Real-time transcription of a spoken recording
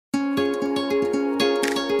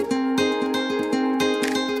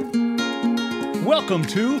Welcome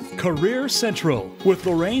to Career Central with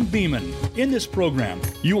Lorraine Beeman. In this program,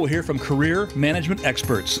 you will hear from career management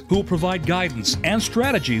experts who will provide guidance and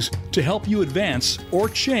strategies to help you advance or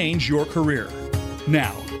change your career.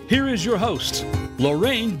 Now, here is your host,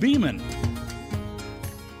 Lorraine Beeman.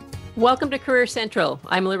 Welcome to Career Central.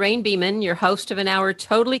 I'm Lorraine Beeman, your host of an hour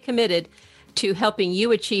totally committed to helping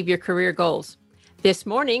you achieve your career goals. This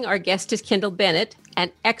morning, our guest is Kyndall Bennett,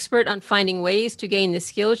 an expert on finding ways to gain the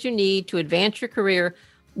skills you need to advance your career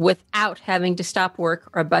without having to stop work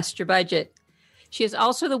or bust your budget. She is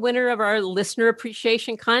also the winner of our Listener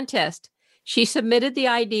Appreciation Contest. She submitted the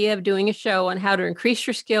idea of doing a show on how to increase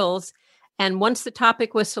your skills, and once the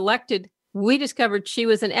topic was selected, we discovered she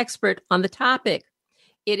was an expert on the topic.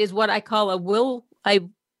 It is what I call a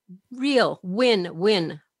real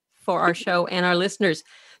win-win for our show and our listeners.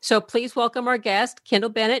 So please welcome our guest,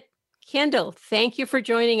 Kyndall Bennett. Kyndall, thank you for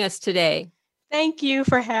joining us today. Thank you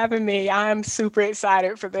for having me. I'm super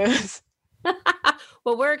excited for this.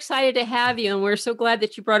 Well, we're excited to have you, and we're so glad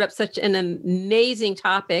that you brought up such an amazing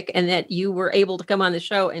topic and that you were able to come on the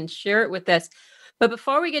show and share it with us. But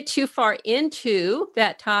before we get too far into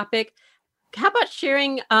that topic, how about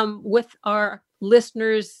sharing with our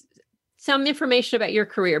listeners some information about your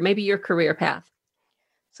career, maybe your career path?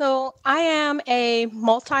 So I am a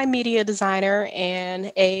multimedia designer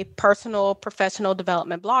and a personal professional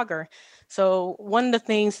development blogger. So one of the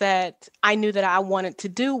things that I knew that I wanted to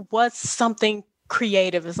do was something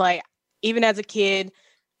creative. It's like, even as a kid,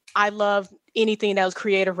 I loved anything that was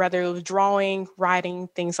creative, whether it was drawing, writing,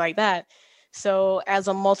 things like that. So as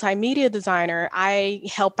a multimedia designer, I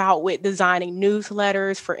help out with designing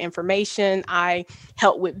newsletters for information. I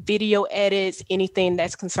help with video edits, anything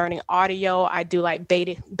that's concerning audio. I do like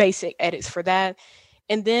basic edits for that.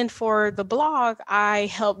 And then for the blog, I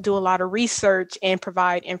help do a lot of research and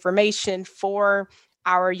provide information for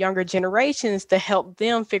our younger generations to help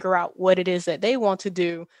them figure out what it is that they want to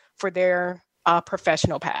do for their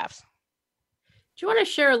professional paths. Do you want to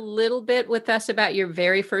share a little bit with us about your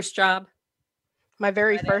very first job? My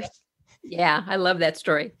very first. Yeah, I love that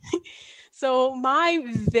story. So my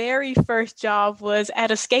very first job was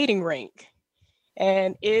at a skating rink,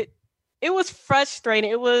 and it was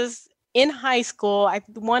frustrating. It was in high school. I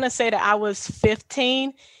want to say that I was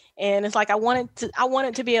 15, and it's like I wanted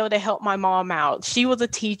to be able to help my mom out. She was a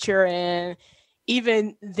teacher, and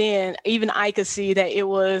even then, even I could see that it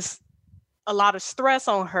was a lot of stress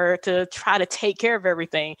on her to try to take care of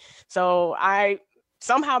everything. So I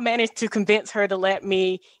somehow managed to convince her to let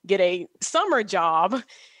me get a summer job.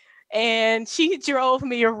 And she drove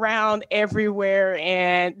me around everywhere.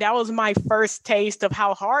 And that was my first taste of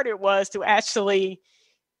how hard it was to actually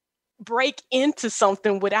break into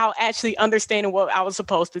something without actually understanding what I was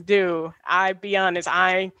supposed to do. I'll be honest,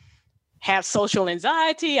 I have social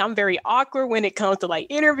anxiety. I'm very awkward when it comes to like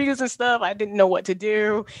interviews and stuff. I didn't know what to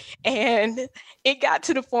do. And it got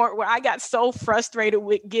to the point where I got so frustrated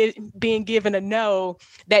with being given a no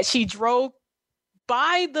that she drove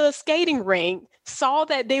by the skating rink, saw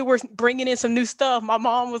that they were bringing in some new stuff. My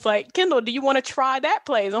mom was like, "Kyndall, do you want to try that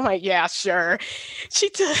place?" I'm like, "Yeah, sure."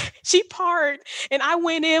 She parked, and I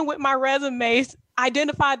went in with my resume,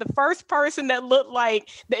 identified the first person that looked like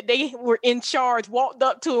that they were in charge, walked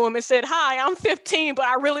up to him and said, "Hi, I'm 15, but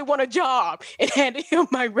I really want a job," and handed him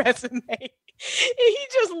my resume. And he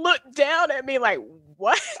just looked down at me like,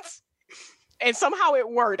 "What?" And somehow it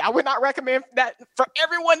worked. I would not recommend that for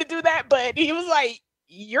everyone to do that, but he was like,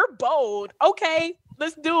 "You're bold. Okay,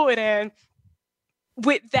 let's do it." And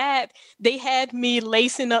with that, they had me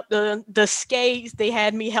lacing up the skates. They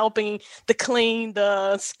had me helping to clean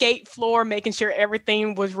the skate floor, making sure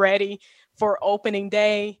everything was ready for opening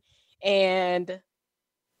day. And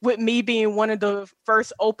with me being one of the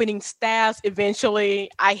first opening staffs,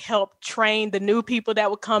 eventually I helped train the new people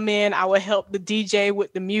that would come in. I would help the DJ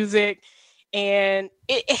with the music. And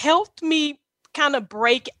it helped me kind of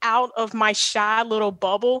break out of my shy little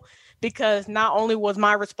bubble, because not only was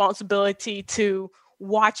my responsibility to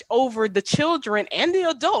watch over the children and the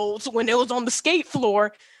adults when it was on the skate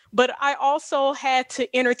floor, but I also had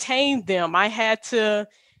to entertain them. I had to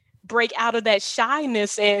break out of that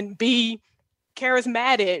shyness and be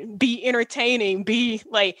charismatic, be entertaining, be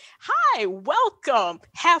like, "Hi, welcome,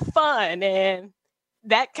 have fun." And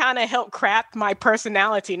that kind of helped craft my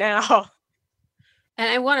personality now. And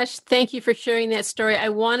I want to thank you for sharing that story. I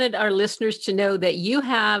wanted our listeners to know that you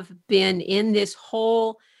have been in this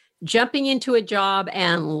whole jumping into a job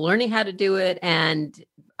and learning how to do it, and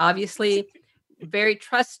obviously very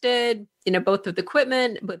trusted, both with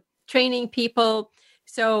equipment, but training people.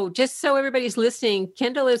 So just so everybody's listening,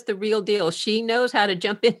 Kyndall is the real deal. She knows how to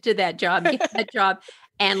jump into that job, get that job,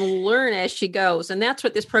 and learn as she goes. And that's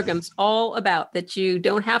what this program's all about, that you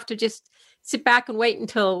don't have to just sit back and wait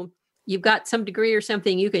until you've got some degree or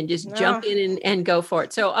something. You can just jump in and go for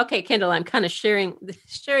it. So, okay, Kyndall, I'm kind of sharing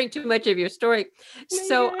too much of your story.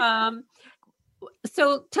 So,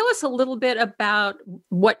 so tell us a little bit about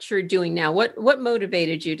what you're doing now. What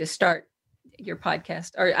motivated you to start your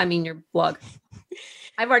podcast, or I mean, your blog?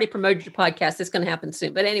 I've already promoted your podcast. It's going to happen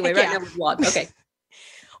soon. But anyway, right now we're blog. Okay.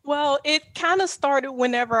 Well, it kind of started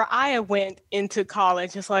whenever I went into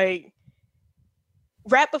college. It's like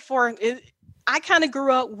right before it, I kind of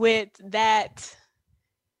grew up with that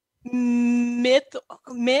myth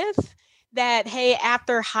that, hey,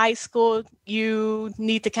 after high school, you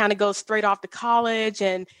need to kind of go straight off to college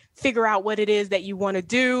and figure out what it is that you want to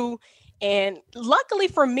do. And luckily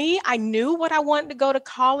for me, I knew what I wanted to go to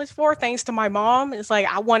college for, thanks to my mom. It's like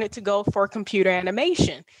I wanted to go for computer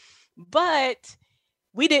animation. But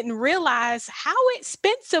we didn't realize how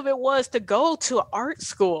expensive it was to go to art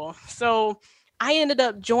school. So I ended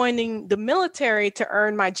up joining the military to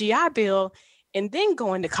earn my GI Bill and then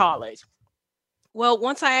going to college. Well,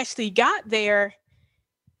 once I actually got there,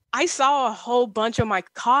 I saw a whole bunch of my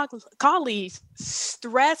colleagues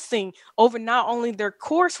stressing over not only their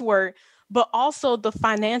coursework, but also the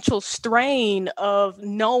financial strain of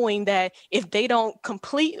knowing that if they don't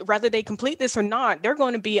whether they complete this or not, they're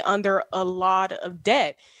going to be under a lot of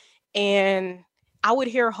debt. And I would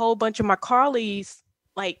hear a whole bunch of my colleagues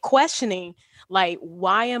like questioning, like,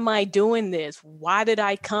 why am I doing this? Why did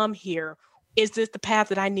I come here? Is this the path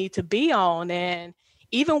that I need to be on? And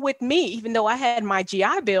even with me, even though I had my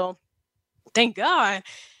GI Bill, thank God,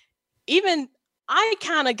 even I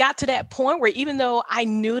kind of got to that point where even though I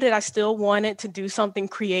knew that I still wanted to do something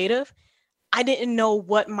creative, I didn't know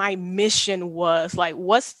what my mission was. Like,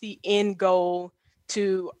 what's the end goal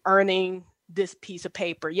to earning this piece of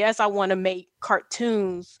paper? Yes, I want to make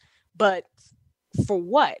cartoons, but for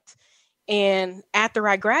what? And after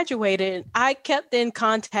I graduated, I kept in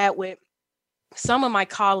contact with some of my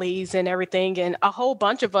colleagues and everything, and a whole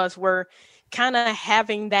bunch of us were kind of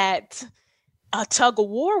having that a tug of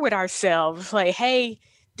war with ourselves. Like, hey,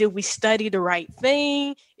 did we study the right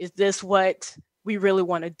thing? Is this what we really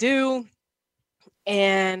want to do?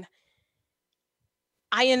 And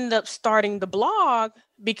I ended up starting the blog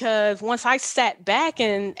because once I sat back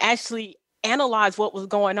and actually analyzed what was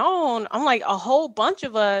going on, I'm like, a whole bunch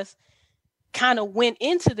of us kind of went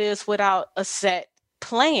into this without a set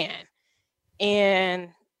plan.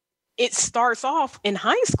 And it starts off in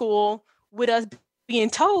high school with us being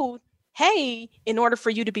told, hey, in order for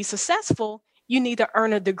you to be successful, you need to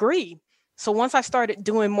earn a degree. So once I started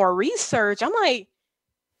doing more research, I'm like,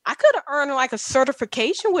 I could have earned like a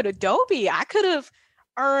certification with Adobe. I could have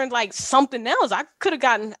earned like something else. I could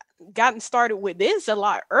have gotten started with this a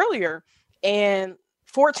lot earlier. And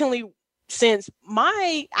fortunately, since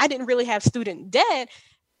I didn't really have student debt,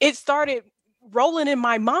 it started rolling in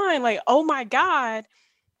my mind like, oh my God,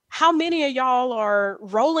 how many of y'all are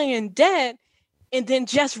rolling in debt? And then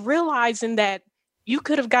just realizing that you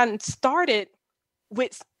could have gotten started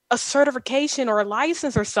with a certification or a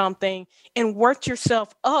license or something and worked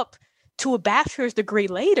yourself up to a bachelor's degree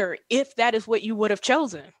later, if that is what you would have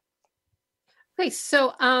chosen. Okay,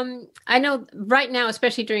 so I know right now,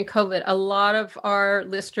 especially during COVID, a lot of our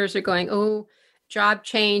listeners are going, oh, job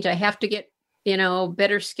change. I have to get,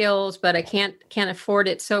 better skills, but I can't afford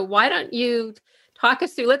it. So why don't you talk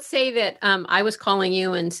us through, let's say that I was calling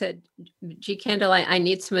you and said, gee, Kyndall, I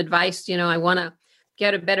need some advice. I want to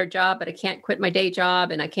get a better job, but I can't quit my day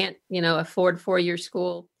job and I can't, afford 4-year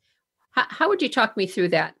school. How would you talk me through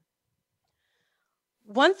that?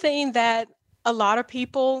 One thing that a lot of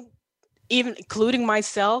people, even including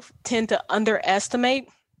myself, tend to underestimate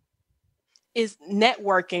is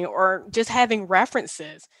networking or just having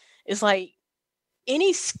references. It's like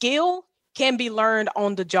any skill can be learned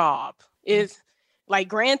on the job. It's like,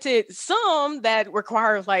 granted, some that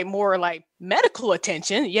requires like more like medical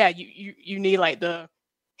attention. Yeah, you need like the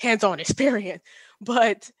hands-on experience.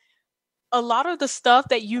 But a lot of the stuff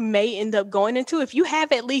that you may end up going into, if you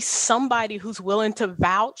have at least somebody who's willing to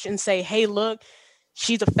vouch and say, hey, look,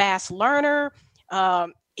 she's a fast learner.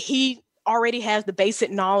 He already has the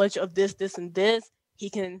basic knowledge of this, this, and this. He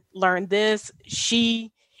can learn this.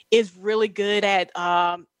 She is really good at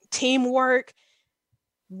teamwork.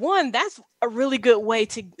 One, that's a really good way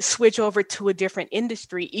to switch over to a different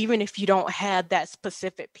industry, even if you don't have that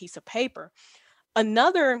specific piece of paper.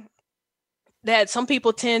 Another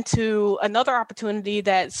opportunity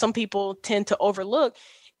that some people tend to overlook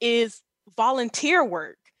is volunteer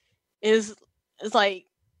work. Is like,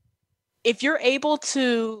 if you're able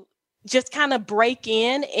to just kind of break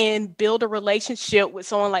in and build a relationship with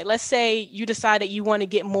someone. Like, let's say you decide that you want to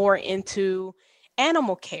get more into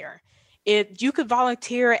animal care. If you could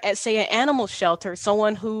volunteer at, say, an animal shelter,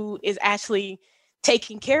 someone who is actually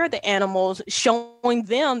taking care of the animals, showing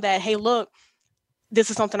them that, hey, look, this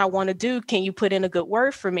is something I want to do. Can you put in a good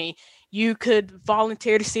word for me? You could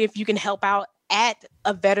volunteer to see if you can help out at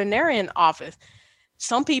a veterinarian office.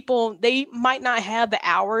 Some people, they might not have the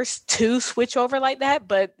hours to switch over like that,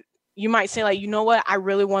 but you might say, like, you know what, I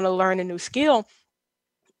really want to learn a new skill.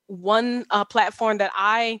 One platform that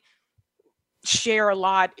I share a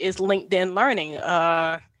lot is LinkedIn Learning.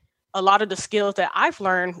 A lot of the skills that I've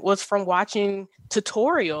learned was from watching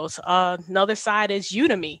tutorials. Another side is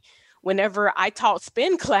Udemy. Whenever I taught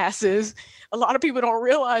spin classes, a lot of people don't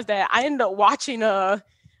realize that I ended up watching a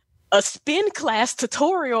spin class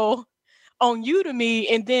tutorial on Udemy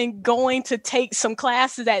and then going to take some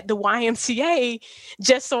classes at the YMCA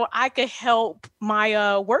just so I could help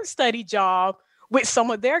my work study job with some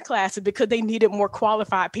of their classes because they needed more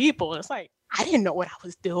qualified people. It's like, I didn't know what I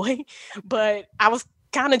was doing, but I was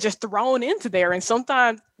kind of just thrown into there. And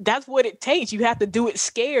sometimes that's what it takes. You have to do it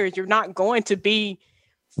scared. You're not going to be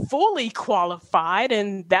fully qualified,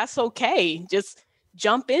 and that's okay. Just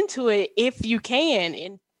jump into it if you can.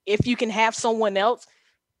 And if you can have someone else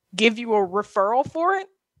give you a referral for it,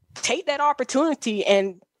 take that opportunity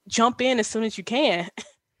and jump in as soon as you can.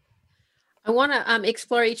 I want to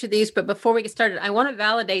explore each of these, but before we get started, I want to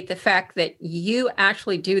validate the fact that you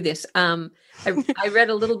actually do this. I read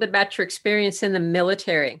a little bit about your experience in the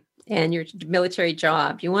military and your military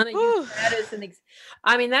job. You want to use that as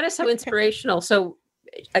that is so inspirational. So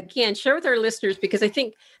again, share with our listeners, because I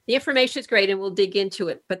think the information is great and we'll dig into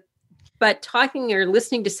it. But talking or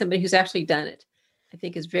listening to somebody who's actually done it, I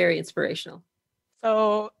think is very inspirational.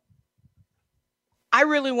 So I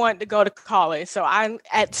really wanted to go to college. So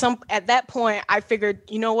at that point, I figured,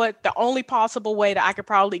 you know what, the only possible way that I could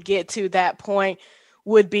probably get to that point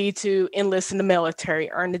would be to enlist in the military,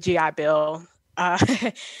 earn the GI Bill.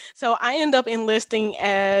 So I ended up enlisting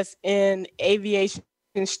as an aviation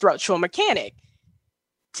structural mechanic.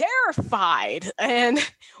 Terrified. And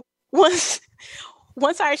once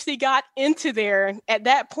I actually got into there, at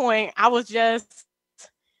that point, I was just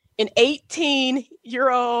an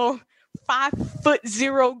 18-year-old,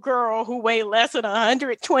 5'0" girl who weighed less than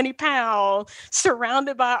 120 pounds,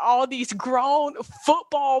 surrounded by all these grown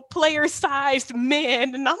football player-sized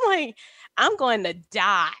men. And I'm like, I'm going to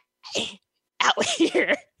die out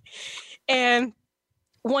here. And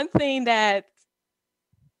one thing that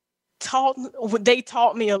they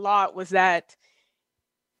taught me a lot was that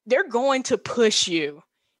they're going to push you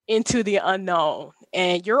into the unknown,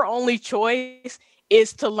 and your only choice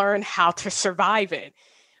is to learn how to survive it.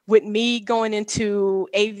 With me going into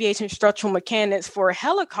aviation structural mechanics for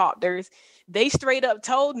helicopters, they straight up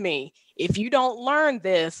told me, if you don't learn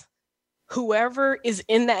this, whoever is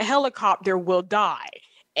in that helicopter will die.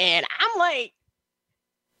 And I'm like,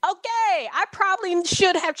 okay, I probably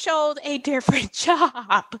should have chose a different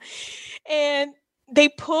job. And they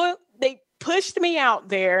pushed me out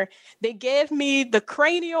there. They gave me the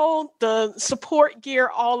cranial, the support gear,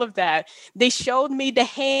 all of that. They showed me the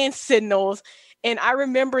hand signals. And I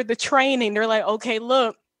remember the training. They're like, okay,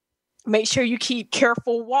 look, make sure you keep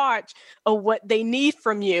careful watch of what they need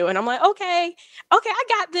from you. And I'm like, okay, I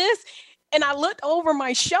got this. And I looked over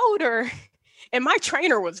my shoulder and my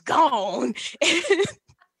trainer was gone.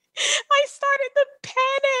 I started to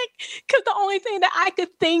panic because the only thing that I could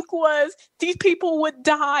think was these people would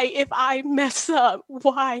die if I mess up.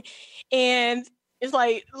 Why? And it's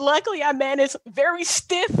like, luckily I managed very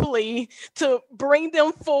stiffly to bring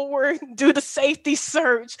them forward, do the safety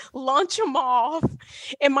search, launch them off.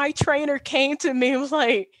 And my trainer came to me and was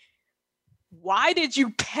like, why did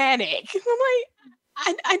you panic? And I'm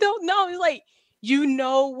like, I don't know. He's like, you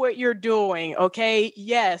know what you're doing, okay?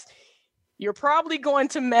 Yes. You're probably going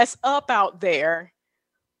to mess up out there,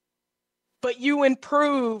 but you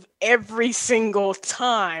improve every single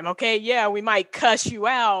time, okay? Yeah, we might cuss you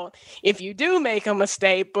out if you do make a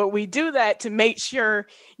mistake, but we do that to make sure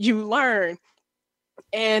you learn.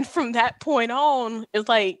 And from that point on, it's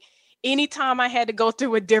like anytime I had to go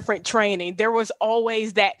through a different training, there was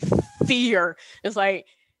always that fear. It's like,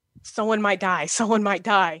 someone might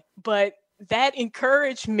die. But that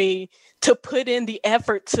encouraged me to put in the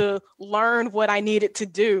effort to learn what I needed to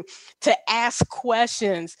do, to ask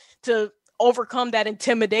questions, to overcome that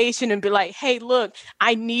intimidation and be like, hey, look,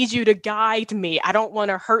 I need you to guide me. I don't want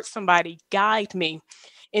to hurt somebody. Guide me.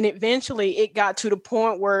 And eventually it got to the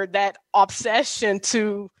point where that obsession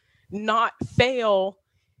to not fail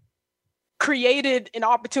created an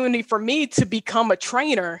opportunity for me to become a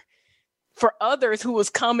trainer. for others who was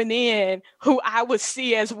coming in, who I would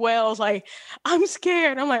see as well, like, I'm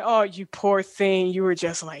scared. I'm like, oh, you poor thing. You were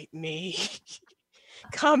just like me.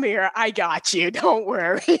 Come here. I got you. Don't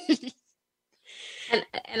worry.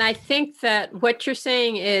 And I think that what you're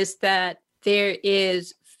saying is that there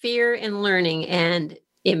is fear in learning, and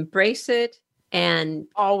embrace it and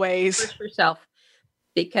always push yourself,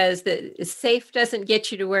 because the safe doesn't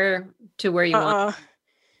get you to where you want.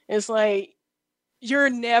 It's like, you're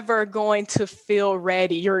never going to feel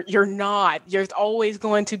ready. You're not. There's always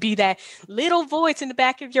going to be that little voice in the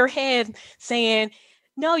back of your head saying,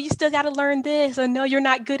 no, you still got to learn this, or no, you're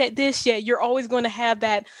not good at this yet. You're always going to have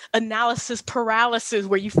that analysis paralysis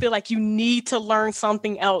where you feel like you need to learn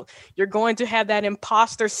something else. You're going to have that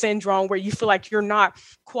imposter syndrome where you feel like you're not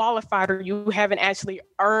qualified, or you haven't actually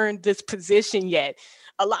earned this position yet.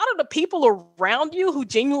 A lot of the people around you who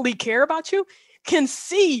genuinely care about you can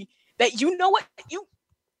see that, you know what,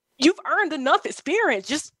 you've earned enough experience.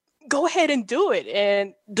 Just go ahead and do it.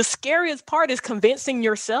 And the scariest part is convincing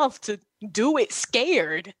yourself to do it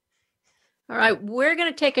scared. All right, we're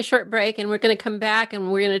going to take a short break, and we're going to come back,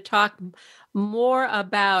 and we're going to talk more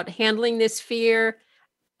about handling this fear,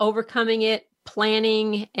 overcoming it,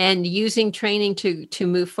 planning, and using training to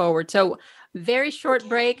move forward. So very short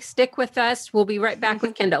break. Stick with us. We'll be right back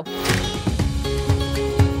with Kyndall.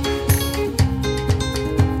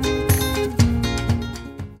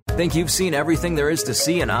 Think you've seen everything there is to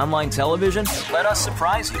see in online television? Let us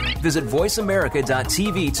surprise you. Visit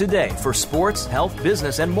voiceamerica.tv today for sports, health,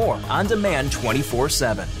 business, and more on demand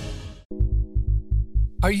 24/7.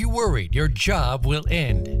 Are you worried your job will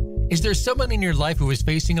end? Is there someone in your life who is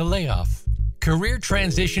facing a layoff? Career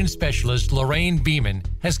transition specialist Lorraine Beeman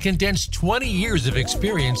has condensed 20 years of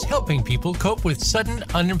experience helping people cope with sudden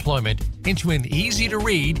unemployment into an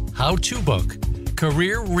easy-to-read how-to book,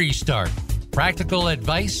 Career Restart. Practical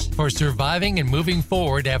advice for surviving and moving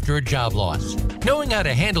forward after a job loss. Knowing how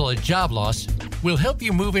to handle a job loss will help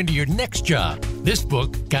you move into your next job. This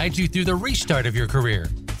book guides you through the restart of your career,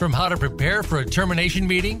 from how to prepare for a termination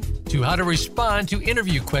meeting to how to respond to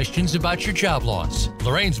interview questions about your job loss.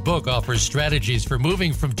 Lorraine's book offers strategies for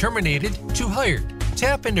moving from terminated to hired.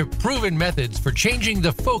 Tap into proven methods for changing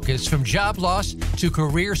the focus from job loss to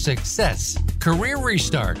career success. Career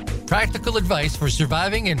Restart. Practical advice for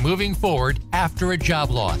surviving and moving forward after a job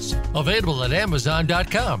loss. Available at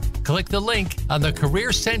Amazon.com. Click the link on the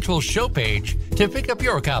Career Central show page to pick up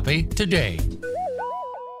your copy today.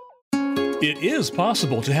 It is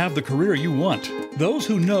possible to have the career you want. Those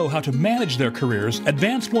who know how to manage their careers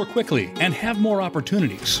advance more quickly and have more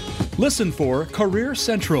opportunities. Listen for Career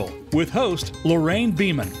Central with host Lorraine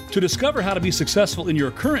Beeman to discover how to be successful in your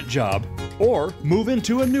current job or move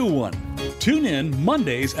into a new one. Tune in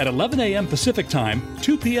Mondays at 11 a.m. Pacific Time,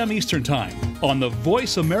 2 p.m. Eastern Time on the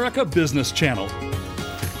Voice America Business Channel.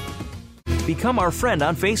 Become our friend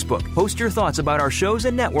on Facebook. Post your thoughts about our shows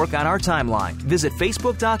and network on our timeline. Visit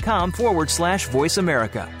facebook.com/Voice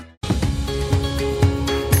America.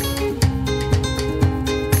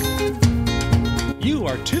 You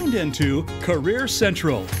are tuned into Career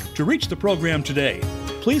Central. To reach the program today,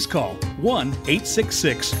 please call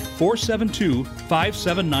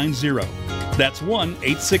 1-866-472-5790. That's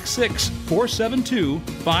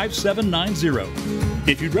 1-866-472-5790.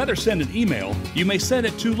 If you'd rather send an email, you may send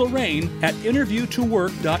it to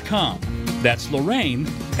Lorraine@interview2work.com. That's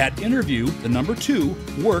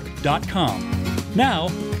Lorraine@interview2work.com. Now,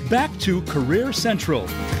 back to Career Central.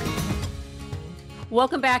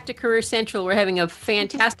 Welcome back to Career Central. We're having a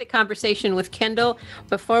fantastic conversation with Kyndall.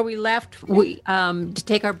 Before we left, to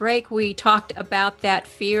take our break, we talked about that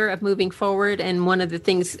fear of moving forward. And one of the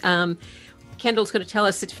things Kyndall's going to tell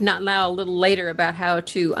us, if not now, a little later, about how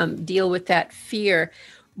to deal with that fear.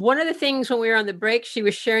 One of the things when we were on the break, she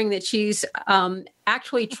was sharing that she's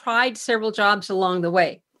actually tried several jobs along the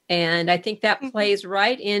way. And I think that plays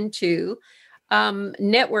right into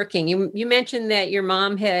networking. You mentioned that your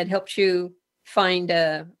mom had helped you find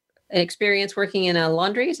an experience working in a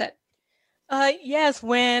laundry. Is that? Yes.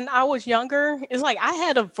 When I was younger, it's like I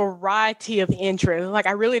had a variety of interests. Like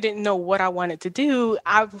I really didn't know what I wanted to do.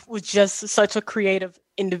 I was just such a creative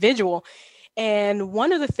individual. And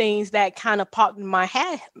one of the things that kind of popped into my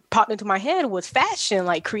head was fashion,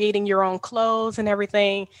 like creating your own clothes and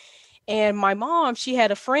everything. And my mom, she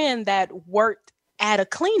had a friend that worked at a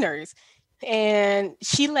cleaner's. And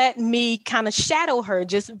she let me kind of shadow her,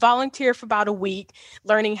 just volunteer for about a week,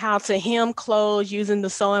 learning how to hem clothes using the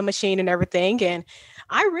sewing machine and everything. And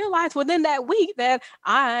I realized within that week that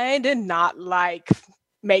I did not like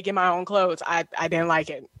making my own clothes. I didn't like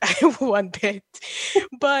it one bit.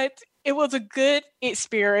 But it was a good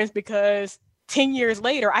experience because 10 years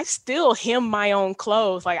later, I still hem my own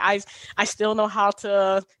clothes. Like I still know how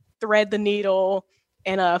to thread the needle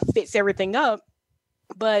and fix everything up.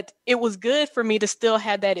 But it was good for me to still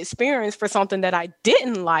have that experience for something that I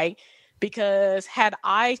didn't like, because had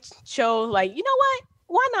I chose like, you know what?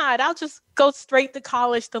 Why not? I'll just go straight to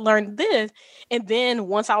college to learn this. And then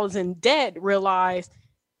once I was in debt, realized,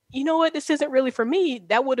 you know what? This isn't really for me.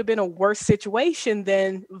 That would have been a worse situation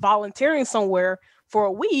than volunteering somewhere for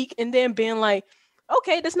a week and then being like,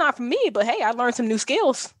 okay, that's not for me, but hey, I learned some new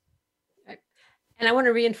skills. And I want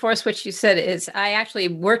to reinforce what you said is I actually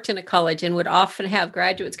worked in a college and would often have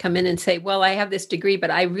graduates come in and say, well, I have this degree,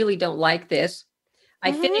 but I really don't like this.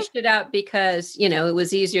 I finished it out because, it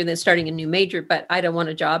was easier than starting a new major, but I don't want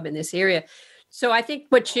a job in this area. So I think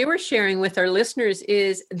what you were sharing with our listeners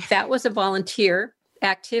is that was a volunteer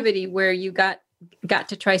activity where you got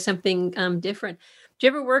to try something different. Do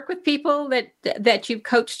you ever work with people that you've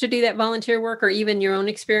coached to do that volunteer work, or even your own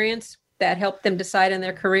experience that helped them decide on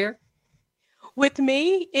their career? With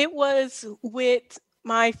me, it was with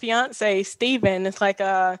my fiance, Steven. It's like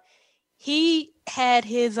he had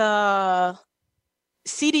his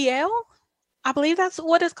CDL, I believe that's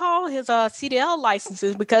what it's called, his CDL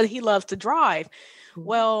licenses, because he loves to drive. Mm-hmm.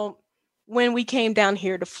 Well, when we came down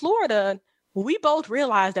here to Florida, we both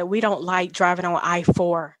realized that we don't like driving on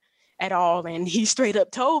I-4 at all. And he straight up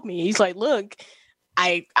told me, he's like, look,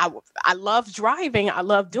 I love driving. I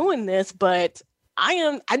love doing this, but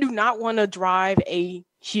I do not want to drive a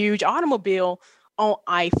huge automobile on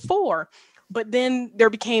I-4. But then there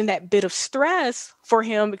became that bit of stress for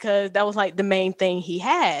him because that was like the main thing he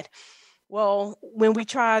had. Well, when we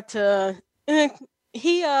tried to,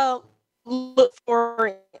 he looked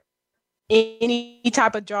for any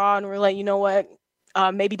type of job, and we're like, you know what,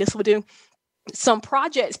 maybe this will do. Some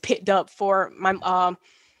projects picked up for my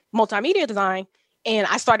multimedia design, and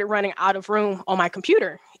I started running out of room on my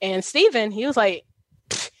computer. And Steven, he was like,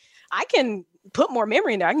 I can put more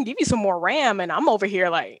memory in there. I can give you some more RAM. And I'm over here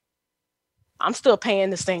like, I'm still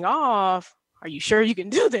paying this thing off. Are you sure you can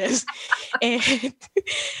do this? And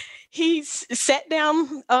he sat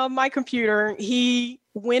down my computer. He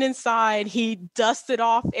went inside. He dusted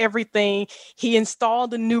off everything. He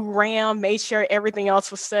installed a new RAM, made sure everything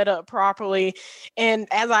else was set up properly. And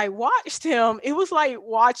as I watched him, it was like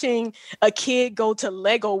watching a kid go to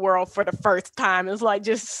Lego World for the first time. It was like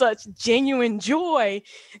just such genuine joy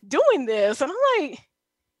doing this. And I'm like,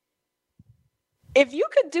 if you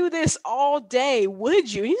could do this all day,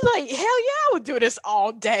 would you? He's like, hell yeah, I would do this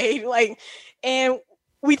all day. Like, and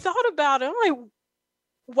we thought about it. I'm like,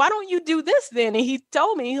 why don't you do this then? And he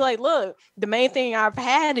told me, he's like, look, the main thing I've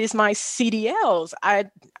had is my CDLs. I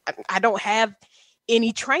don't have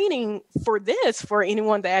any training for this for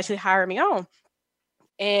anyone to actually hire me on.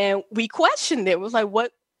 And we questioned it. It was like,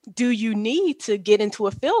 what do you need to get into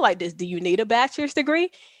a field like this? Do you need a bachelor's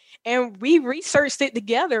degree? And we researched it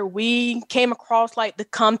together. We came across like the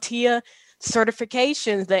CompTIA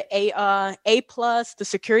certifications, the A plus, the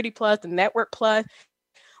Security Plus, the Network Plus.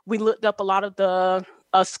 We looked up a lot of the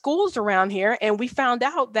schools around here, and we found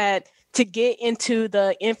out that to get into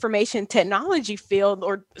the information technology field,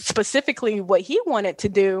 or specifically what he wanted to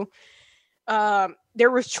do,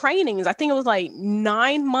 there was trainings. I think it was like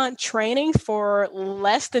 9-month training for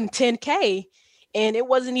less than $10K. And it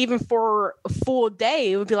wasn't even for a full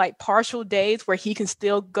day. It would be like partial days where he can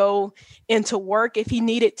still go into work if he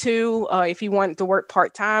needed to. If he wanted to work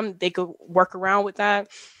part-time, they could work around with that.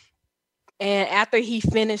 And after he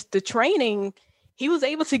finished the training, he was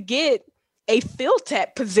able to get a field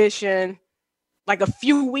tech position like a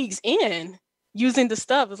few weeks in using the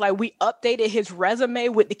stuff. It's like we updated his resume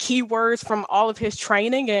with the keywords from all of his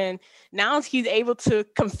training, and now he's able to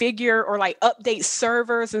configure or like update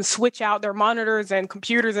servers and switch out their monitors and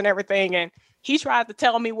computers and everything. And he tried to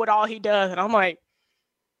tell me what all he does. And I'm like,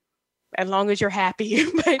 as long as you're happy,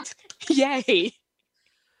 but yay.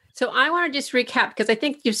 So I want to just recap, because I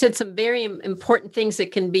think you've said some very important things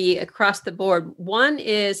that can be across the board. One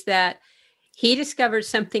is that he discovered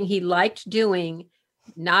something he liked doing.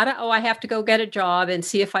 Not I have to go get a job and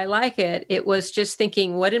see if I like it. It was just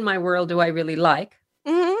thinking, what in my world do I really like?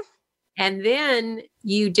 Mm-hmm. And then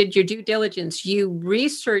you did your due diligence. You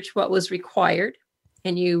researched what was required,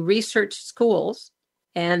 and you researched schools.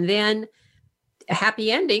 And then a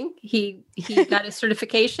happy ending, he got a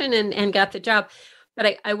certification and got the job.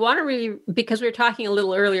 But I want to really, because we were talking a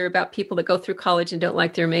little earlier about people that go through college and don't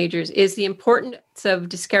like their majors, is the importance of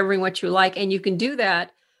discovering what you like. And you can do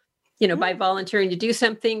that, by volunteering to do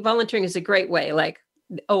something. Volunteering is a great way. Like,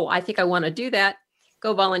 oh, I think I want to do that.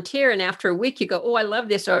 Go volunteer. And after a week you go, oh, I love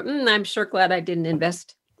this. Or I'm sure glad I didn't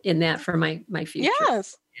invest in that for my future.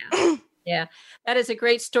 Yes. Yeah. Yeah, that is a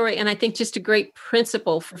great story. And I think just a great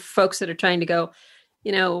principle for folks that are trying to go,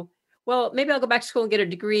 well, maybe I'll go back to school and get a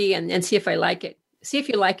degree and see if I like it. See if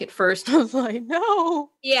you like it first. I was like,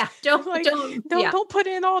 no. Yeah, Don't put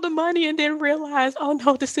in all the money and then realize, oh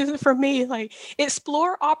no, this isn't for me. Like,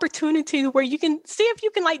 explore opportunities where you can see if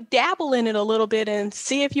you can like dabble in it a little bit and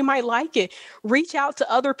see if you might like it. Reach out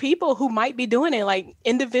to other people who might be doing it, like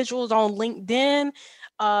individuals on LinkedIn,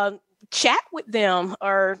 chat with them,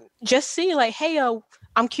 or just see like, hey,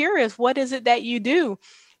 I'm curious, what is it that you do?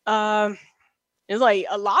 It's like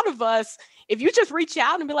a lot of us, if you just reach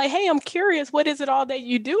out and be like, hey, I'm curious, what is it all that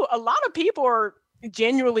you do? A lot of people are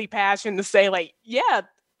genuinely passionate to say like, yeah,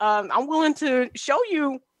 I'm willing to show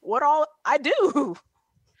you what all I do.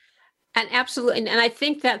 And absolutely. And I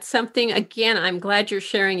think that's something, again, I'm glad you're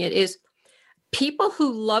sharing it, is people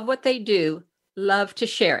who love what they do love to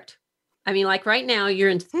share it. I mean, like right now,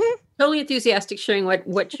 you're totally enthusiastic sharing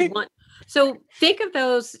what you want. So think of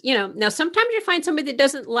those, now sometimes you find somebody that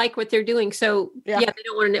doesn't like what they're doing. So yeah they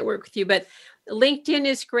don't want to network with you, but LinkedIn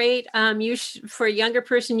is great. For a younger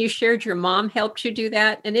person, you shared your mom helped you do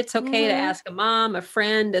that. And it's okay to ask a mom, a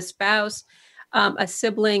friend, a spouse, a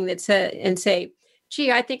sibling and say,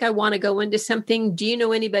 gee, I think I want to go into something. Do you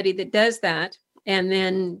know anybody that does that? And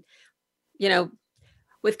then,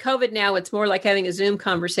 with COVID now, it's more like having a Zoom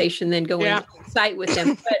conversation than going on site with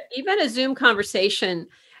them. But even a Zoom conversation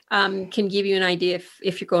can give you an idea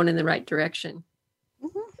if you're going in the right direction.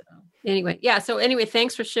 So anyway,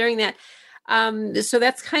 thanks for sharing that. So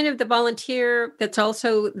that's kind of the volunteer. That's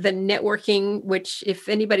also the networking, which if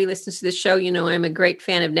anybody listens to this show, I'm a great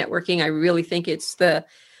fan of networking. I really think it's the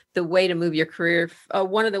way to move your career,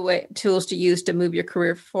 one of the tools to use to move your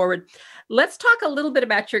career forward. Let's talk a little bit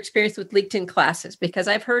about your experience with LinkedIn classes, because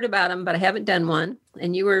I've heard about them, but I haven't done one.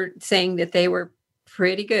 And you were saying that they were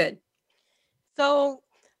pretty good. So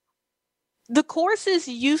the courses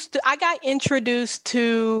I got introduced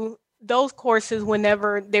to those courses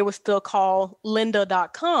whenever they were still called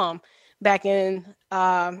lynda.com back in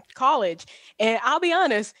college. And I'll be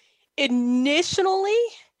honest, initially,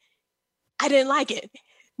 I didn't like it,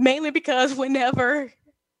 mainly because whenever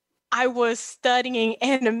I was studying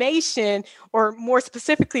animation, or more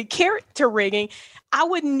specifically character rigging, I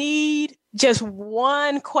would need just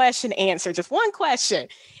one question answered, just one question.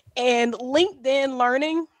 And LinkedIn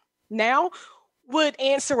Learning now would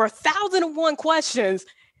answer 1,001 questions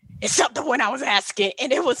except the one I was asking.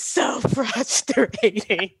 And it was so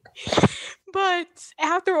frustrating. But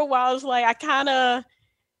after a while, it's like I kind of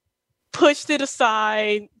pushed it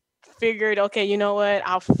aside, figured, okay, you know what?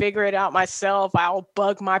 I'll figure it out myself. I'll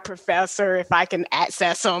bug my professor if I can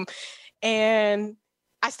access them. And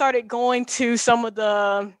I started going to some of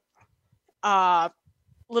the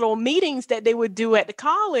little meetings that they would do at the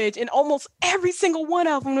college, and almost every single one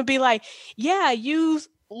of them would be like, yeah, use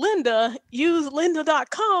lynda.com.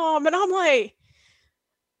 And I'm like,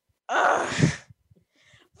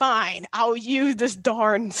 fine, I'll use this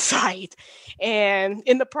darn site. And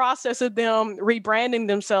in the process of them rebranding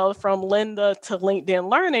themselves from Lynda to LinkedIn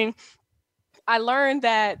Learning, I learned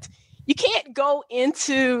that you can't go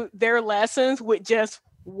into their lessons with just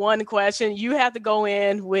one question. You have to go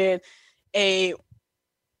in with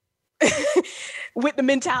with the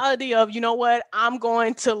mentality of, you know what, I'm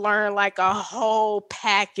going to learn like a whole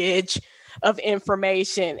package of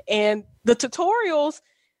information. And the tutorials,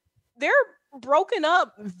 they're broken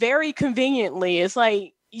up very conveniently. It's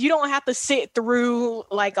like you don't have to sit through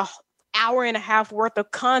like an hour and a half worth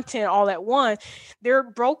of content all at once. They're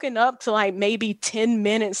broken up to like maybe 10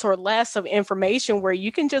 minutes or less of information where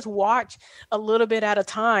you can just watch a little bit at a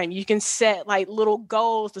time. You can set like little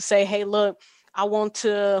goals to say, hey, look, I want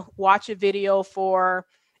to watch a video for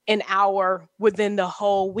an hour within the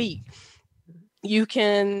whole week. You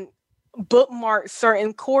can bookmark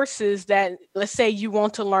certain courses that, let's say you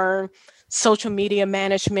want to learn social media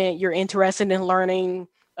management, you're interested in learning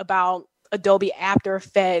about Adobe After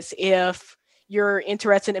Effects. If you're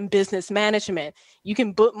interested in business management, you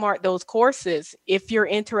can bookmark those courses. If you're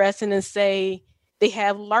interested in, say, they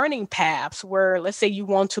have learning paths where, let's say you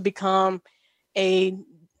want to become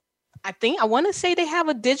I want to say they have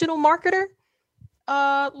a digital marketer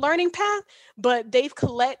learning path, but they've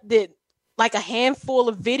collected like a handful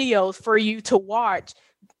of videos for you to watch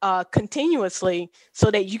continuously so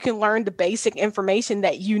that you can learn the basic information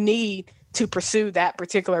that you need to pursue that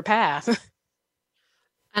particular path.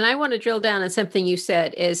 And I want to drill down on something you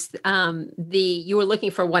said is you were looking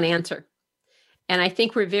for one answer. And I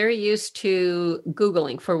think we're very used to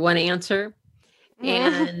Googling for one answer.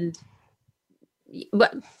 And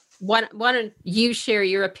why don't you share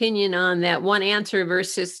your opinion on that one answer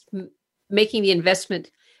versus making the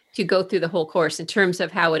investment to go through the whole course in terms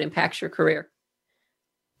of how it impacts your career?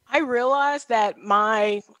 I realized that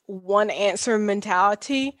my one answer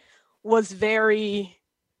mentality was very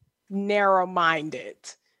narrow-minded.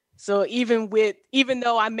 So even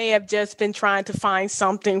though I may have just been trying to find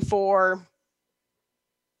something for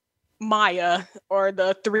Maya or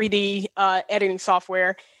the 3D editing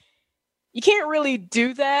software, you can't really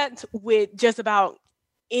do that with just about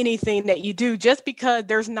anything that you do, just because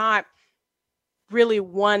there's not really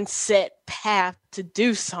one set path to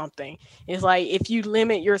do something. It's like if you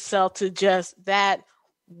limit yourself to just that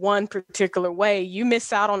one particular way, you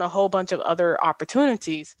miss out on a whole bunch of other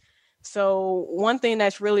opportunities. So one thing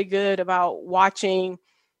that's really good about watching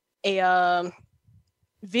a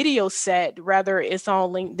video set, whether it's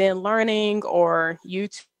on LinkedIn Learning or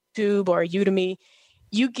YouTube or Udemy,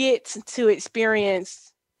 you get to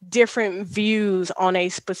experience different views on a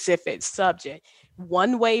specific subject.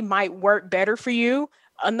 One way might work better for you.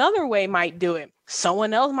 Another way might do it.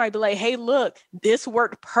 Someone else might be like, hey, look, this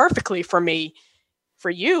worked perfectly for me. For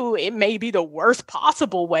you, it may be the worst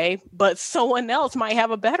possible way, but someone else might have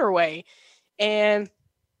a better way. And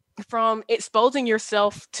from exposing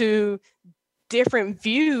yourself to different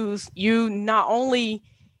views, you not only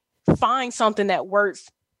find something that works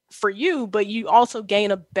for you, but you also gain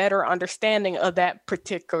a better understanding of that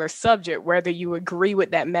particular subject, whether you agree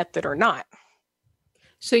with that method or not.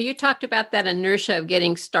 So you talked about that inertia of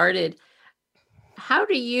getting started. How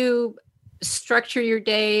do you structure your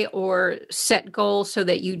day or set goals so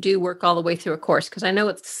that you do work all the way through a course? Because I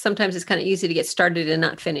know sometimes it's kind of easy to get started and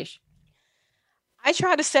not finish. I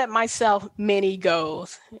try to set myself mini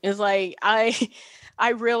goals. It's like I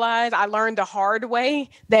realized, I learned the hard way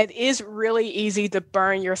that it's really easy to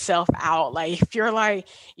burn yourself out. Like if you're like,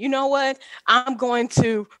 you know what, I'm going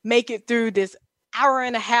to make it through this hour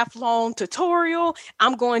and a half long tutorial.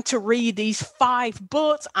 I'm going to read these 5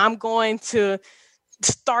 books. I'm going to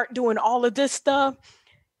start doing all of this stuff.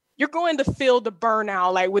 You're going to feel the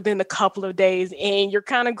burnout like within a couple of days, and you're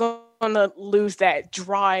kind of going to lose that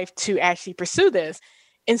drive to actually pursue this.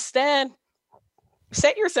 Instead,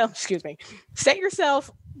 set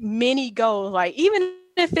yourself mini goals. Like even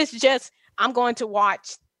if it's just, I'm going to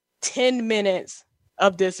watch 10 minutes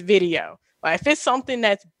of this video. Like if it's something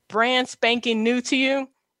that's brand spanking new to you,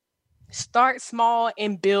 start small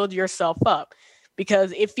and build yourself up.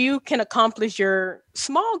 Because if you can accomplish your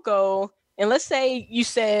small goal, and let's say you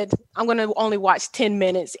said, I'm going to only watch 10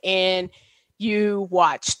 minutes and you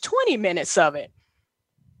watch 20 minutes of it,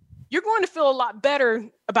 you're going to feel a lot better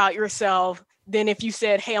about yourself than if you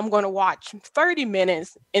said, hey, I'm going to watch 30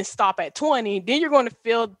 minutes and stop at 20. Then you're going to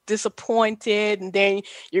feel disappointed, and then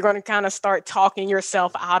you're going to kind of start talking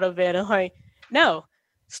yourself out of it. And like, no,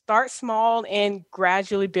 start small and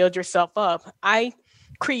gradually build yourself up. I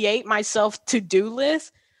create myself to-do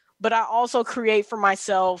lists, but I also create for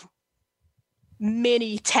myself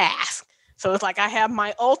mini tasks. So it's like I have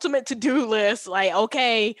my ultimate to-do list, like,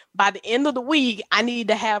 okay, by the end of the week, I need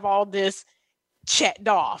to have all this checked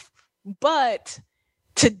off. But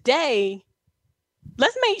today,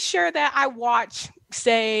 let's make sure that I watch,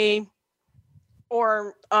 say,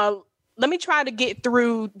 or let me try to get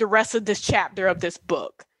through the rest of this chapter of this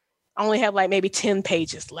book. I only have like maybe 10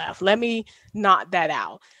 pages left. Let me knock that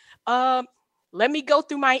out. Let me go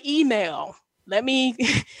through my email. Let me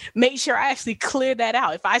make sure I actually clear that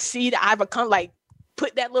out. If I see that I've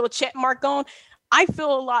put that little check mark on, I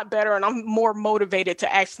feel a lot better and I'm more motivated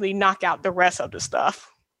to actually knock out the rest of the stuff.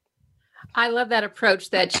 I love that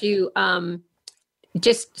approach that you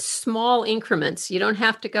just small increments. You don't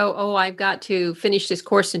have to go, oh, I've got to finish this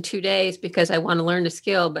course in 2 days because I want to learn a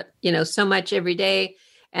skill, but so much every day,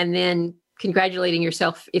 and then congratulating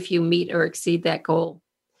yourself if you meet or exceed that goal.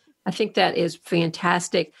 I think that is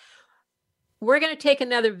fantastic. We're going to take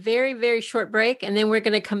another very, very short break, and then we're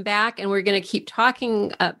going to come back and we're going to keep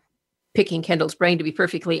talking, picking Kyndall's brain, to be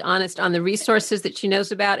perfectly honest, on the resources that she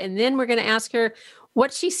knows about. And then we're going to ask her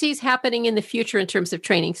what she sees happening in the future in terms of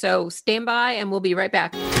training. So stand by and we'll be right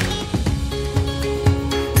back.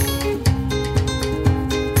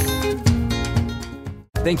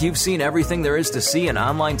 Think you've seen everything there is to see in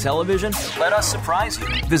online television? Let us surprise you.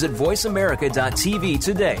 Visit voiceamerica.tv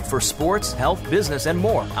today for sports, health, business, and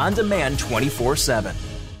more on demand 24/7.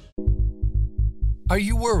 Are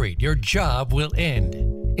you worried your job will end?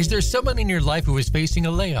 Is there someone in your life who is facing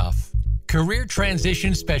a layoff? Career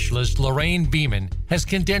transition specialist Lorraine Beeman has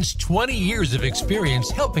condensed 20 years of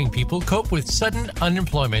experience helping people cope with sudden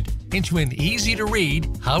unemployment into an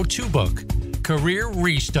easy-to-read how-to book, Career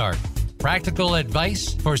Restart. Practical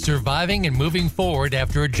advice for surviving and moving forward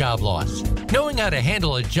after a job loss. Knowing how to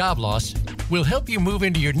handle a job loss will help you move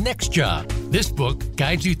into your next job. This book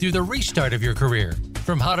guides you through the restart of your career,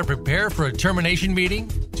 from how to prepare for a termination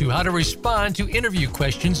meeting to how to respond to interview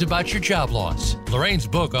questions about your job loss. Lorraine's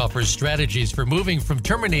book offers strategies for moving from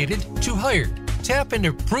terminated to hired. Tap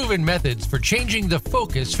into proven methods for changing the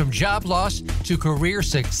focus from job loss to career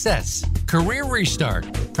success. Career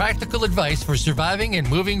Restart. Practical advice for surviving and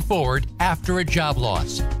moving forward after a job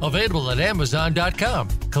loss. Available at Amazon.com.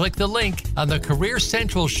 Click the link on the Career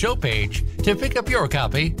Central show page to pick up your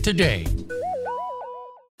copy today.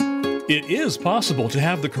 It is possible to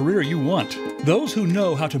have the career you want. Those who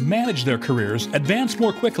know how to manage their careers advance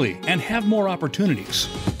more quickly and have more opportunities.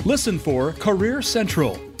 Listen for Career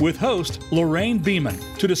Central with host Lorraine Beeman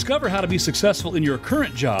to discover how to be successful in your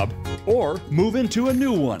current job or move into a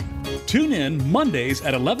new one. Tune in Mondays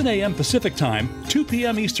at 11 a.m. Pacific Time, 2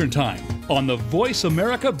 p.m. Eastern Time on the Voice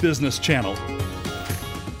America Business Channel.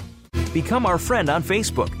 Become our friend on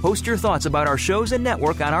Facebook. Post your thoughts about our shows and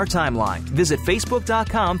network on our timeline. Visit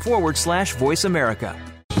facebook.com/Voice America.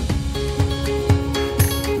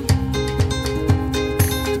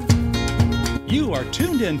 You are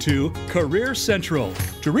tuned into Career Central.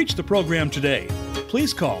 To reach the program today,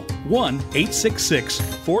 please call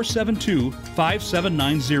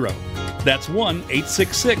 1-866-472-5790. That's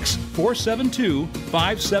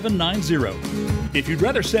 1-866-472-5790. If you'd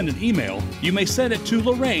rather send an email, you may send it to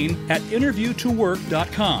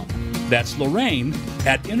Lorraine@interview2work.com. That's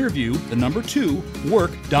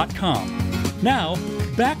Lorraine@interview2work.com. Now,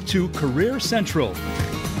 back to Career Central.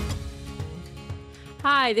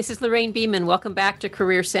 Hi, this is Lorraine Beeman. Welcome back to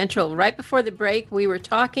Career Central. Right before the break, we were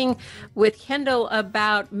talking with Kyndall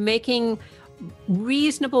about making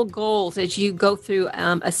reasonable goals as you go through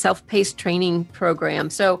a self-paced training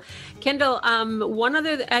program. So, Kyndall, one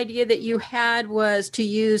other idea that you had was to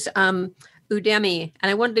use Udemy,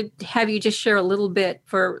 and I wanted to have you just share a little bit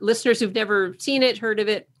for listeners who've never seen it, heard of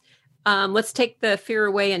it. Let's take the fear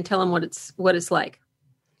away and tell them what it's like.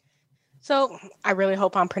 So I really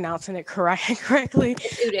hope I'm pronouncing it correctly.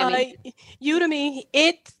 Udemy,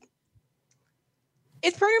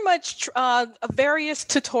 it's pretty much various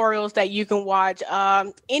tutorials that you can watch.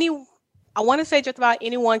 I want to say just about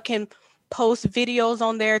anyone can post videos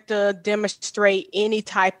on there to demonstrate any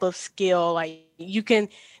type of skill. Like you can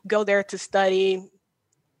go there to study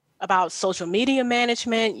about social media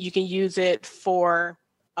management. You can use it for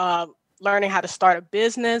learning how to start a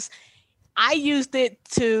business. I used it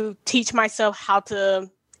to teach myself how to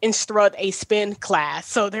instruct a spin class.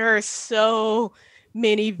 So there are so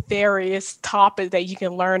many various topics that you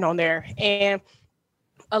can learn on there. And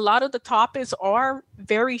a lot of the topics are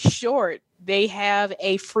very short. They have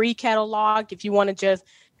a free catalog if you want to just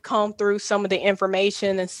comb through some of the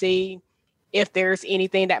information and see if there's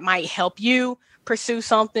anything that might help you pursue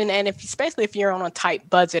something. And especially if you're on a tight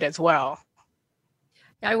budget as well.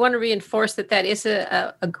 I want to reinforce that is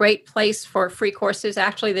a great place for free courses.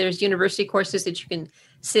 Actually, there's university courses that you can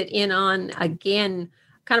sit in on. Again,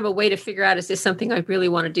 kind of a way to figure out, is this something I really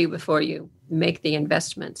want to do before you make the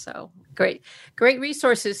investment? So great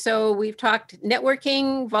resources. So we've talked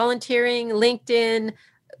networking, volunteering, LinkedIn,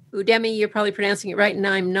 Udemy. You're probably pronouncing it right, and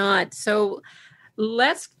I'm not. So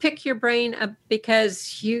let's pick your brain up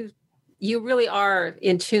because you really are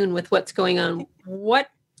in tune with what's going on.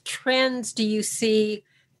 What trends do you see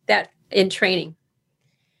that in training?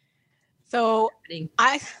 So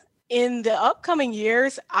in the upcoming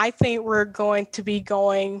years, I think we're going to be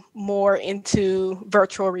going more into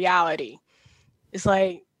virtual reality. It's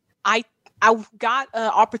like I got an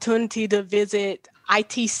opportunity to visit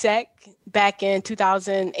ITSec back in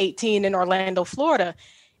 2018 in Orlando, Florida.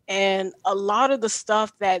 And a lot of the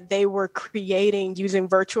stuff that they were creating using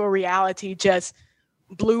virtual reality just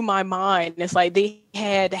blew my mind. It's like they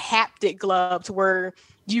had haptic gloves where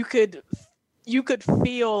you could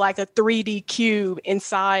feel like a 3D cube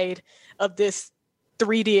inside of this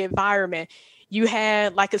 3D environment. You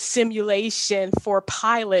had like a simulation for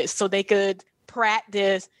pilots so they could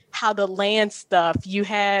practice how to land stuff. You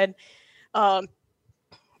had, I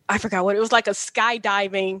forgot what it was, like a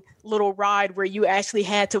skydiving little ride where you actually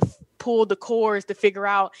had to pull the cords to figure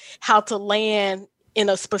out how to land in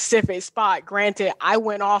a specific spot. Granted, I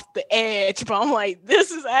went off the edge, but I'm like,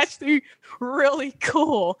 this is actually really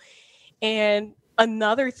cool. And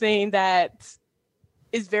another thing that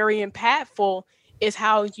is very impactful is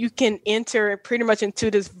how you can enter pretty much into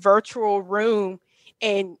this virtual room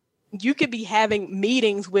and you could be having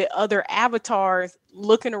meetings with other avatars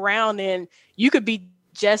looking around, and you could be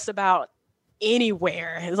just about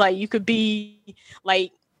anywhere. It's like you could be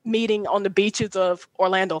like meeting on the beaches of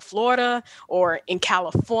Orlando, Florida, or in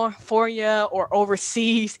California, or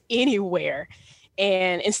overseas, anywhere.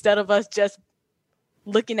 And instead of us just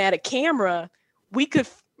looking at a camera, we could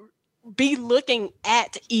be looking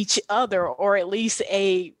at each other, or at least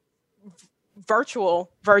a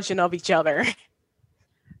virtual version of each other.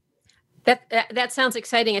 That sounds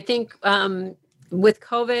exciting. I think with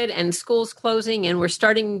COVID and schools closing, and we're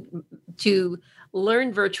starting to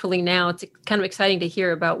learn virtually now, it's kind of exciting to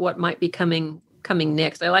hear about what might be coming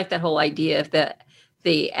next. I like that whole idea of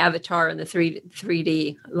the avatar and the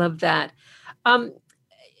 3D. I love that.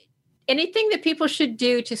 Anything that people should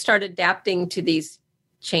do to start adapting to these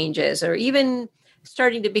changes, or even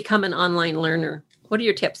starting to become an online learner? What are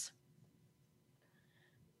your tips?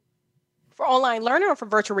 For online learner or for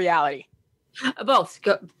virtual reality? Both.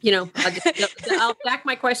 I'll back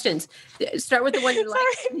my questions. Start with the one you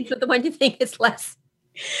like, but the one you think is less.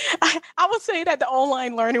 I would say that the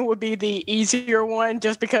online learning would be the easier one,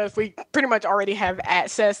 just because we pretty much already have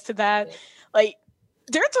access to that. Like,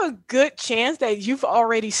 there's a good chance that you've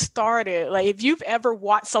already started. Like, if you've ever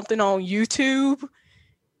watched something on YouTube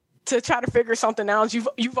to try to figure something out,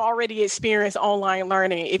 you've already experienced online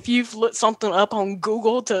learning. If you've looked something up on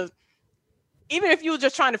Google even if you were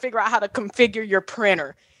just trying to figure out how to configure your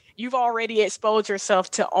printer, you've already exposed yourself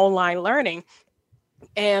to online learning.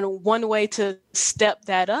 And one way to step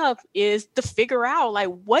that up is to figure out, like,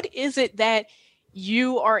 what is it that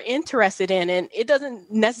you are interested in? And it doesn't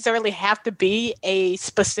necessarily have to be a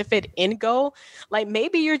specific end goal. Like,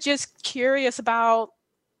 maybe you're just curious about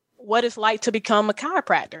what it's like to become a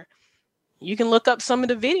chiropractor. You can look up some of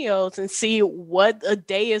the videos and see what a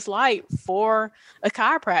day is like for a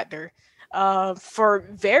chiropractor. For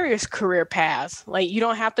various career paths. Like, you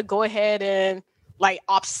don't have to go ahead and like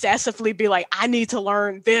obsessively be like, I need to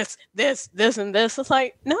learn this, and this. It's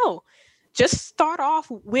like, no, just start off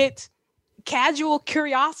with casual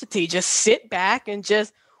curiosity. Just sit back and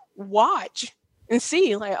just watch and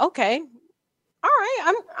see, like, okay, all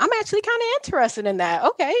right, I'm actually kind of interested in that.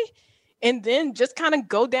 Okay. And then just kind of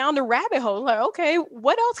go down the rabbit hole. Like, okay,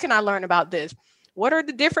 what else can I learn about this? What are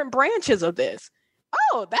the different branches of this?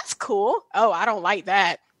 Oh, that's cool. Oh, I don't like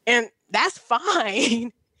that. And that's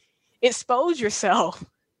fine. Expose yourself.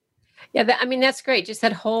 Yeah, that's great. Just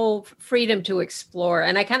that whole freedom to explore.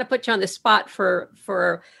 And I kind of put you on the spot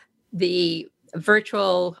for the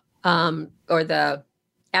virtual or the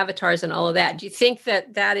avatars and all of that. Do you think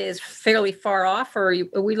that is fairly far off, or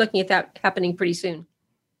are we looking at that happening pretty soon?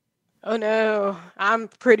 Oh, no. I'm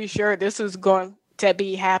pretty sure this is going to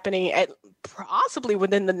be happening at possibly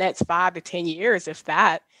within the next 5 to 10 years, if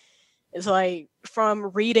that. It's like, from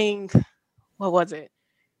reading, what was it?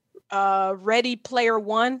 Ready Player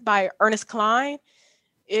One by Ernest Cline.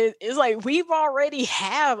 It's like, we've already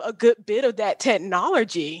have a good bit of that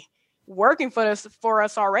technology working for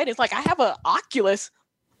us already. It's like, I have an Oculus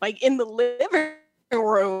like in the living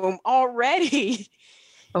room already.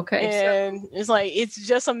 Okay. And it's like, it's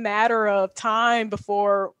just a matter of time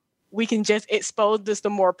before we can just expose this to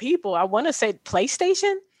more people. I want to say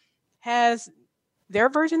PlayStation has their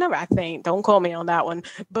version of it, I think. Don't quote me on that one.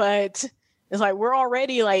 But it's like, we're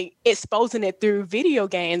already like exposing it through video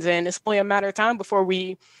games, and it's only a matter of time before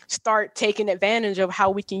we start taking advantage of how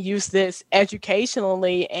we can use this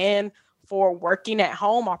educationally and for working at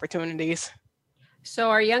home opportunities. So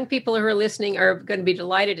our young people who are listening are going to be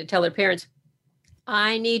delighted to tell their parents,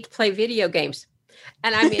 I need to play video games.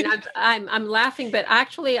 And I mean, I'm laughing, but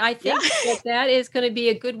actually I think that is going to be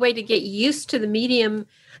a good way to get used to the medium,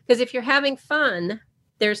 because if you're having fun,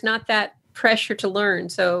 there's not that pressure to learn.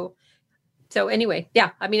 So anyway,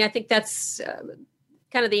 yeah, I mean, I think that's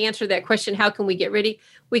kind of the answer to that question. How can we get ready?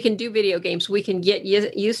 We can do video games. We can get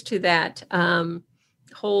used to that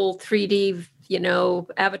whole 3D,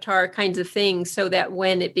 avatar kinds of things, so that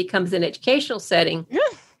when it becomes an educational setting,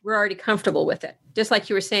 we're already comfortable with it. Just like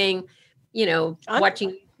you were saying,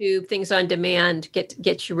 watching YouTube, things on demand,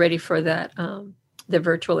 get you ready for that, the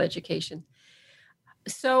virtual education.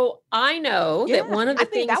 So I know that one of the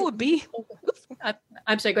things that would be.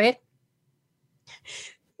 I'm sorry. Go ahead.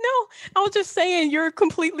 No, I was just saying you're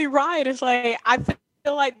completely right. It's like, I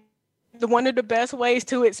feel like one of the best ways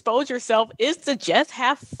to expose yourself is to just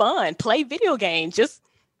have fun, play video games, just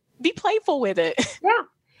be playful with it. Yeah.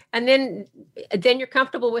 And then you're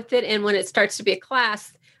comfortable with it. And when it starts to be a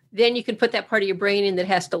class, then you can put that part of your brain in that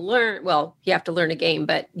has to learn. Well, you have to learn a game,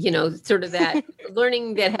 but sort of that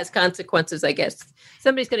learning that has consequences, I guess.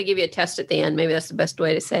 Somebody's going to give you a test at the end. Maybe that's the best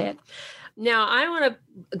way to say it. Now, I want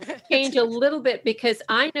to change a little bit, because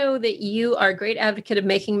I know that you are a great advocate of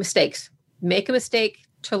making mistakes. Make a mistake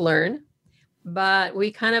to learn. But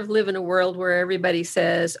we kind of live in a world where everybody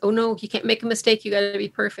says, oh, no, you can't make a mistake. You got to be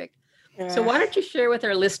perfect. So why don't you share with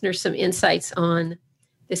our listeners some insights on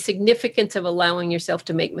the significance of allowing yourself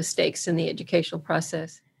to make mistakes in the educational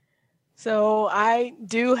process? So I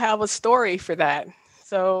do have a story for that.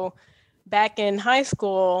 So back in high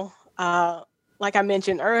school, like I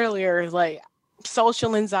mentioned earlier, like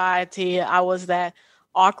social anxiety, I was that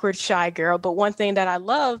awkward, shy girl. But one thing that I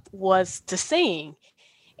loved was to sing.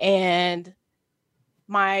 And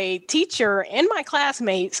my teacher and my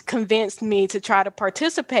classmates convinced me to try to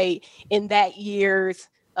participate in that year's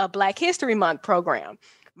Black History Month program.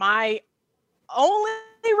 My only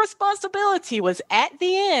responsibility was at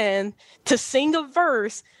the end to sing a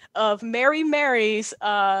verse of Mary Mary's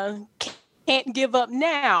Can't Give Up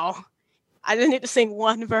Now. I just need to sing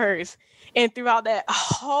one verse. And throughout that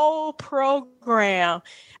whole program,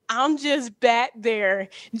 I'm just back there,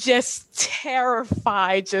 just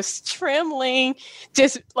terrified, just trembling,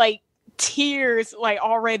 just like tears like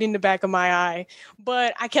already in the back of my eye.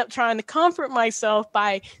 But I kept trying to comfort myself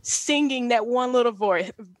by singing that one little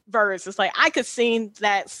verse. It's like I could sing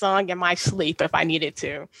that song in my sleep if I needed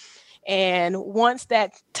to. And once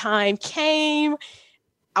that time came,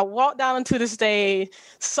 I walked down onto the stage,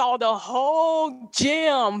 saw the whole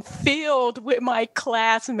gym filled with my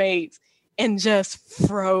classmates, and just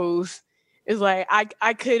froze. It's like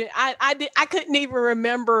I couldn't even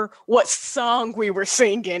remember what song we were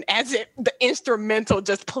singing, as if the instrumental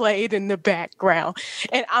just played in the background.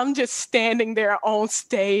 And I'm just standing there on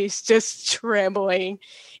stage, just trembling.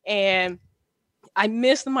 And I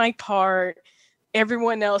missed my part.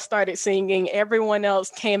 Everyone else started singing. Everyone else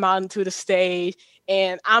came out into the stage.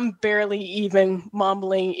 And I'm barely even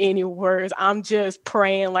mumbling any words. I'm just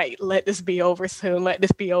praying, like, let this be over soon. Let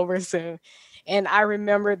this be over soon. And I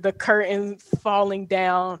remember the curtain falling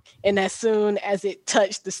down. And as soon as it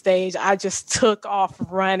touched the stage, I just took off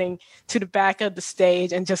running to the back of the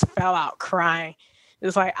stage and just fell out crying.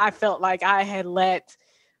 It's like I felt like I had let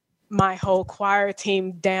my whole choir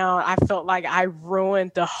team down. I felt like I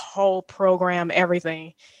ruined the whole program,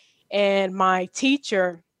 everything. And my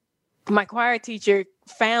choir teacher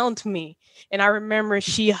found me, and I remember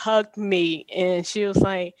she hugged me and she was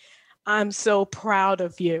like, "I'm so proud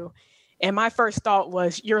of you." And my first thought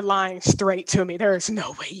was, "You're lying straight to me. There is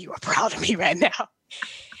no way you are proud of me right now."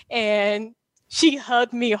 And she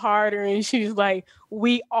hugged me harder and she was like,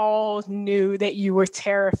 "We all knew that you were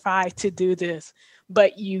terrified to do this,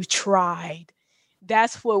 but you tried.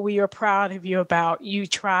 That's what we are proud of you about. You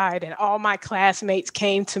tried." And all my classmates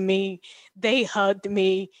came to me. They hugged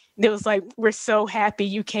me. It was like, "We're so happy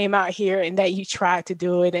you came out here and that you tried to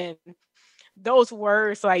do it." And those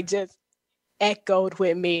words like just echoed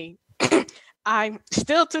with me. I'm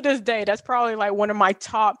still to this day, that's probably like one of my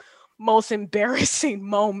top most embarrassing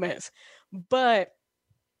moments. But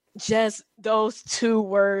just those two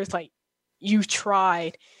words, like, "you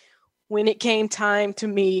tried." When it came time for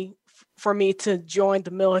me to join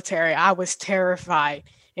the military, I was terrified.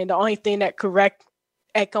 And the only thing that could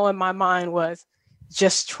echo in my mind was,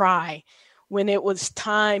 just try. When it was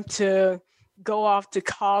time to go off to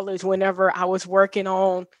college, whenever I was working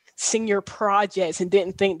on senior projects and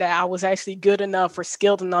didn't think that I was actually good enough or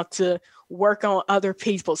skilled enough to work on other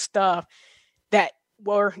people's stuff,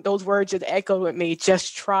 those words just echoed with me,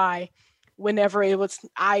 just try. Whenever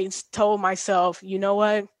I told myself, you know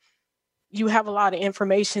what? You have a lot of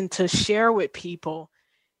information to share with people.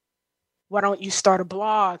 Why don't you start a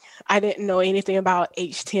blog? I didn't know anything about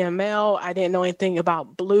HTML. I didn't know anything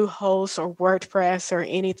about Bluehost or WordPress or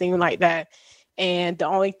anything like that. And the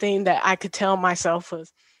only thing that I could tell myself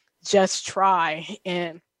was just try.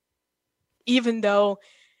 And even though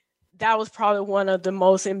that was probably one of the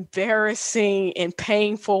most embarrassing and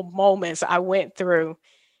painful moments I went through,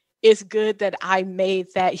 it's good that I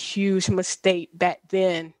made that huge mistake back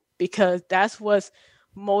then, because that's what's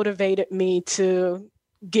motivated me to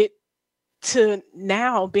get to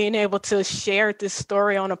now being able to share this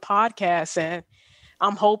story on a podcast. And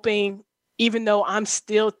I'm hoping, even though I'm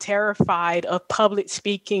still terrified of public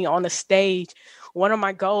speaking on a stage, one of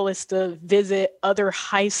my goals is to visit other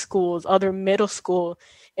high schools, other middle school,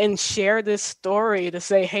 and share this story to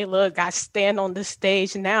say, hey, look, I stand on this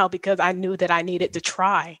stage now because I knew that I needed to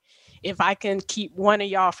try. If I can keep one of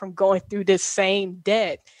y'all from going through this same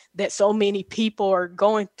debt that so many people are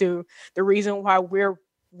going through, the reason why we're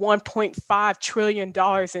 $1.5 trillion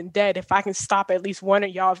in debt, if I can stop at least one of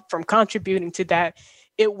y'all from contributing to that,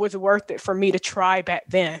 it was worth it for me to try back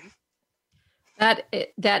then. That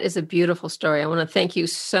is a beautiful story. I want to thank you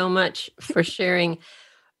so much for sharing.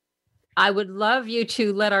 I would love you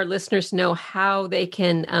to let our listeners know how they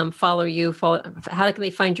can follow you. How can they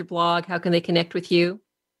find your blog? How can they connect with you?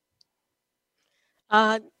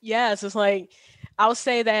 Yes, it's like I'll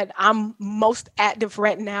say that I'm most active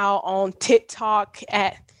right now on TikTok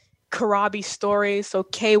at Karabe Stories. So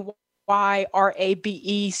KYRABE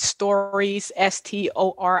Stories,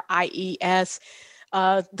 STORIES.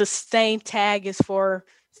 The same tag is for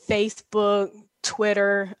Facebook,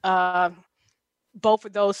 Twitter. Both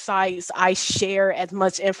of those sites, I share as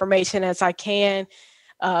much information as I can.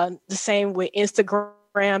 The same with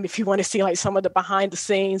Instagram. If you want to see like some of the behind the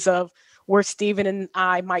scenes of where Stephen and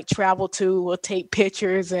I might travel to, we'll take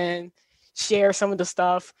pictures and share some of the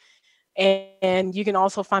stuff. And you can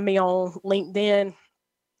also find me on LinkedIn.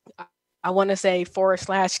 I want to say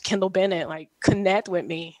 /Kyndall Bennett, like connect with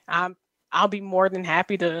me. I'll be more than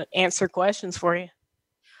happy to answer questions for you.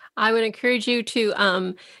 I would encourage you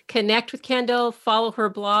to connect with Kyndall, follow her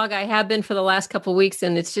blog. I have been for the last couple of weeks,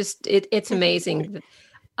 and it's just, it's amazing.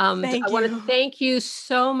 I want to thank you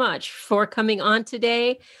so much for coming on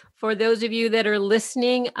today. For those of you that are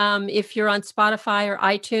listening, if you're on Spotify or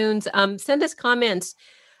iTunes, send us comments.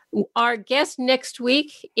 Our guest next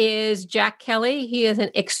week is Jack Kelly. He is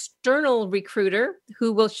an external recruiter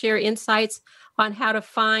who will share insights on how to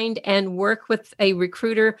find and work with a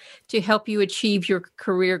recruiter to help you achieve your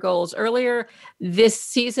career goals. Earlier this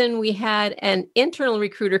season, we had an internal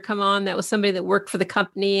recruiter come on. That was somebody that worked for the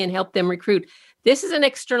company and helped them recruit. This is an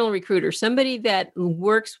external recruiter, somebody that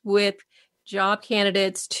works with job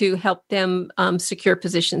candidates to help them secure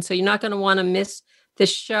positions. So you're not going to want to miss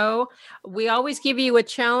this show. We always give you a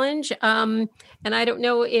challenge. And I don't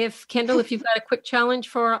know if, Kyndall, if you've got a quick challenge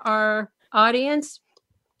for our audience.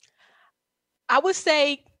 I would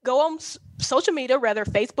say go on social media, rather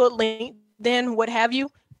Facebook, LinkedIn, what have you,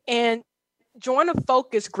 and join a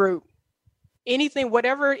focus group. Anything,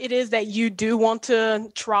 whatever it is that you do want to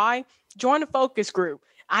try, join a focus group.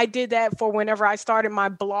 I did that for whenever I started my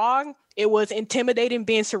blog. It was intimidating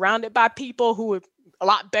being surrounded by people who were a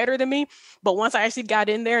lot better than me. But once I actually got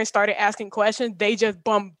in there and started asking questions, they just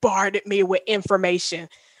bombarded me with information.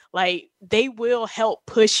 Like, they will help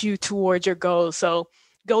push you towards your goals. So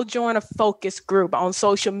go join a focus group on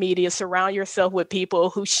social media. Surround yourself with people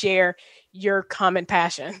who share your common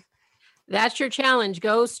passion. That's your challenge.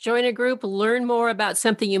 Go join a group, learn more about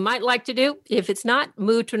something you might like to do. If it's not,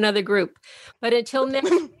 move to another group. But until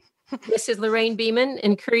next, this is Lorraine Beeman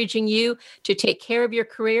encouraging you to take care of your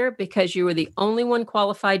career because you are the only one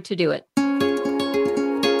qualified to do it.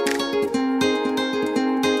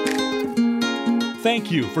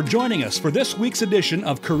 Thank you for joining us for this week's edition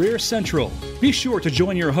of Career Central. Be sure to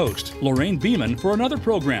join your host, Lorraine Beeman, for another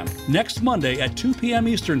program next Monday at 2 p.m.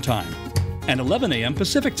 Eastern Time and 11 a.m.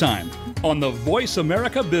 Pacific Time on the Voice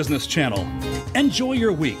America Business Channel. Enjoy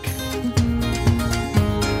your week.